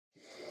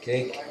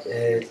Craig,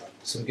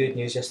 some good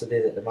news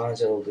yesterday that the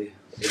manager will be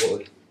able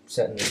to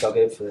sit in the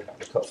dugout for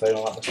the cup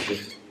final. That must have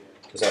been,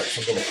 was that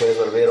something the players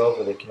were aware of?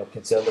 Were they kind of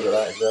concerned about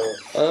that as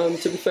well?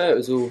 To be fair, it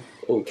was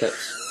all kept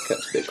a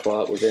bit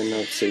quiet within.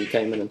 Obviously, he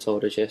came in and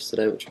told us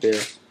yesterday, which would be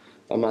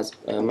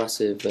a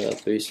massive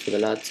boost for the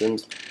lads,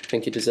 and I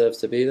think he deserves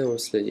to be there.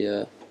 Obviously,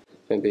 I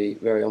think it'd be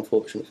very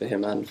unfortunate for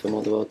him and for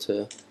Motherwell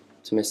to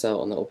miss out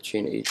on that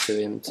opportunity to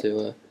him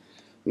to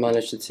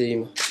manage the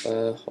team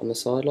on the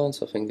sidelines.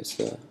 So I think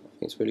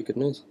it's really good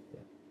news.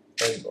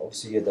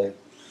 Obviously, you had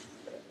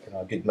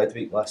a good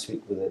midweek last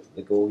week with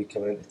the goal. You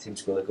came out, the team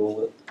scored a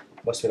goal. It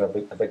must have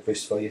been a big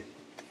boost for you.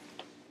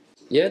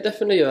 Yeah,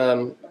 definitely.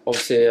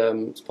 Obviously,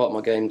 it's part of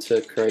my game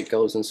to create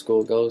goals and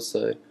score goals.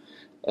 So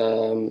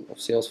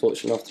obviously, I was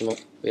fortunate enough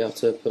to be able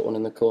to put one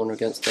in the corner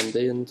against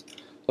Dundee, and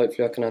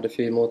hopefully, I can add a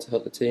few more to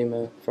help the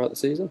team throughout the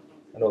season.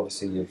 And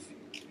obviously, you've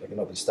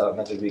not been starting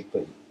every week,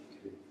 but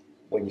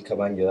when you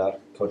come in, you are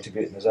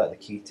contributing. Is that the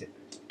key to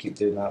keep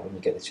doing that when you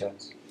get the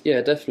chance?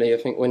 Yeah, definitely. I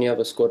think when you have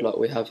a squad like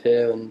we have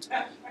here and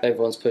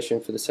everyone's pushing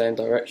for the same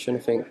direction, I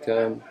think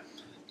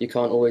you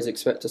can't always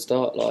expect to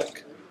start.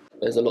 Like,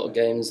 there's a lot of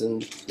games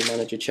and the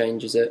manager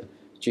changes it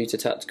due to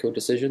tactical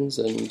decisions,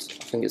 and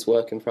I think it's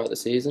working throughout the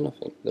season. I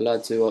think the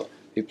lads who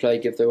play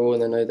give their all,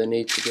 and they know they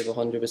need to give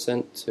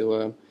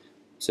 100%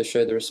 to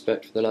show the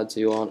respect for the lads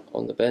who aren't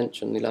on the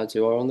bench and the lads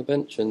who are on the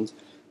bench. And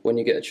when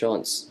you get a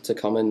chance to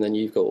come in, then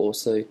you've got to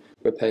also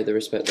repay the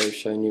respect they've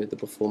shown you with the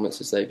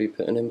performances they've been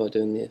putting in by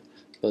doing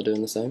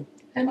the same.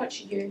 How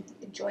much are you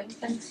enjoying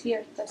things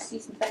here this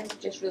season? Things have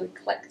just really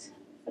clicked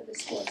for the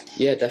squad.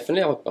 Yeah,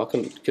 definitely. I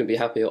couldn't be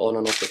happier on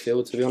and off the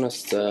field, to be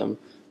honest.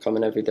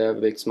 Coming every day with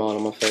a big smile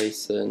on my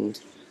face and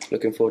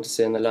looking forward to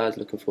seeing the lads,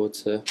 looking forward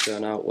to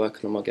going out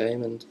working on my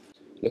game, and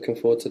looking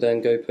forward to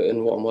then go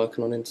putting what I'm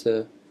working on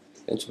into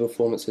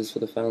performances for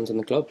the fans and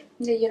the club.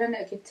 Yeah, you're in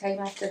at a good time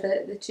after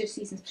the 2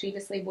 seasons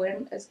previously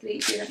weren't as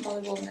great here at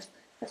Motherwell, and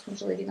this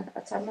one's really been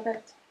a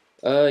turnabout.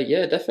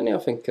 Yeah, definitely. I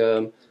think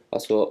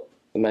that's what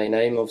the main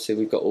aim. Obviously,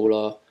 we've got all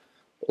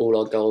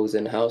our goals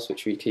in house,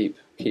 which we keep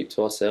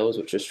to ourselves,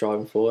 which we're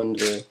striving for, and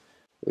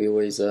we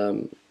always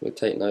we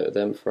take note of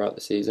them throughout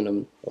the season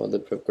and or the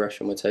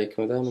progression we're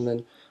taking with them. And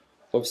then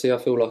obviously, I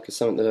feel like it's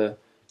something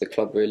the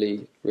club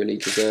really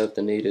deserved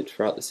and needed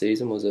throughout the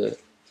season was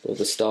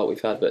the start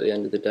we've had. But at the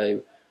end of the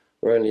day,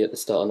 we're only at the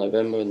start of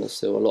November, and there's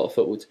still a lot of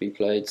football to be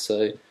played.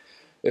 So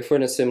if we're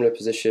in a similar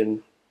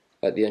position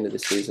at the end of the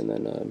season,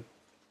 then it'll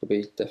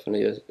be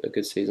definitely a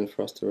good season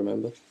for us to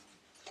remember.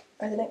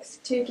 Are the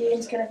next 2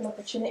 games kind of an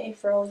opportunity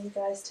for all you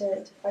guys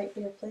to fight for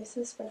your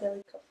places for the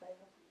League Cup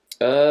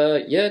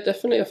final? Yeah,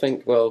 definitely. I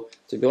think, well,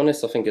 to be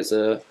honest, I think it's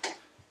the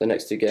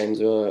next 2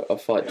 games are a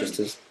fight just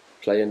to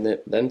play in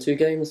them 2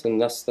 games, and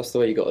that's the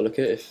way you got to look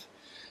at it.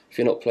 If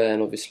you're not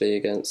playing, obviously,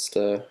 against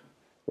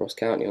Ross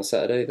County on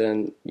Saturday,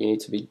 then you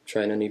need to be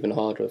training even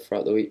harder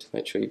throughout the week to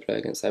make sure you play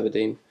against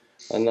Aberdeen,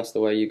 and that's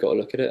the way you got to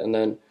look at it. And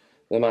then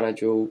the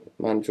manager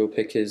will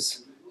pick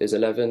his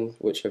 11,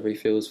 whichever he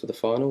feels for the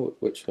final.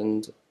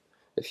 And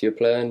if you're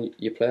playing,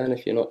 you're playing.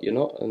 If you're not, you're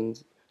not.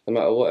 And no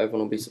matter what,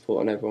 everyone will be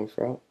supporting everyone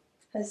throughout.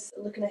 Has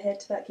looking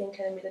ahead to that game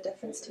kind of made a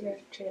difference to your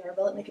training, or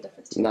will it make a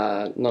difference to you?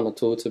 Nah, none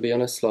at all, to be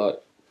honest.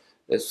 Like,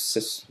 it's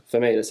just, for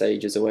me, it's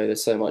ages away.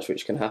 There's so much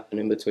which can happen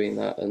in between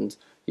that, and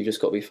you just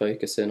got to be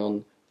focusing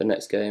on the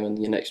next game and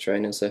your next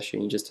training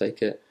session. You just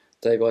take it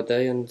day by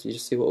day, and you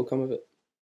just see what will come of it.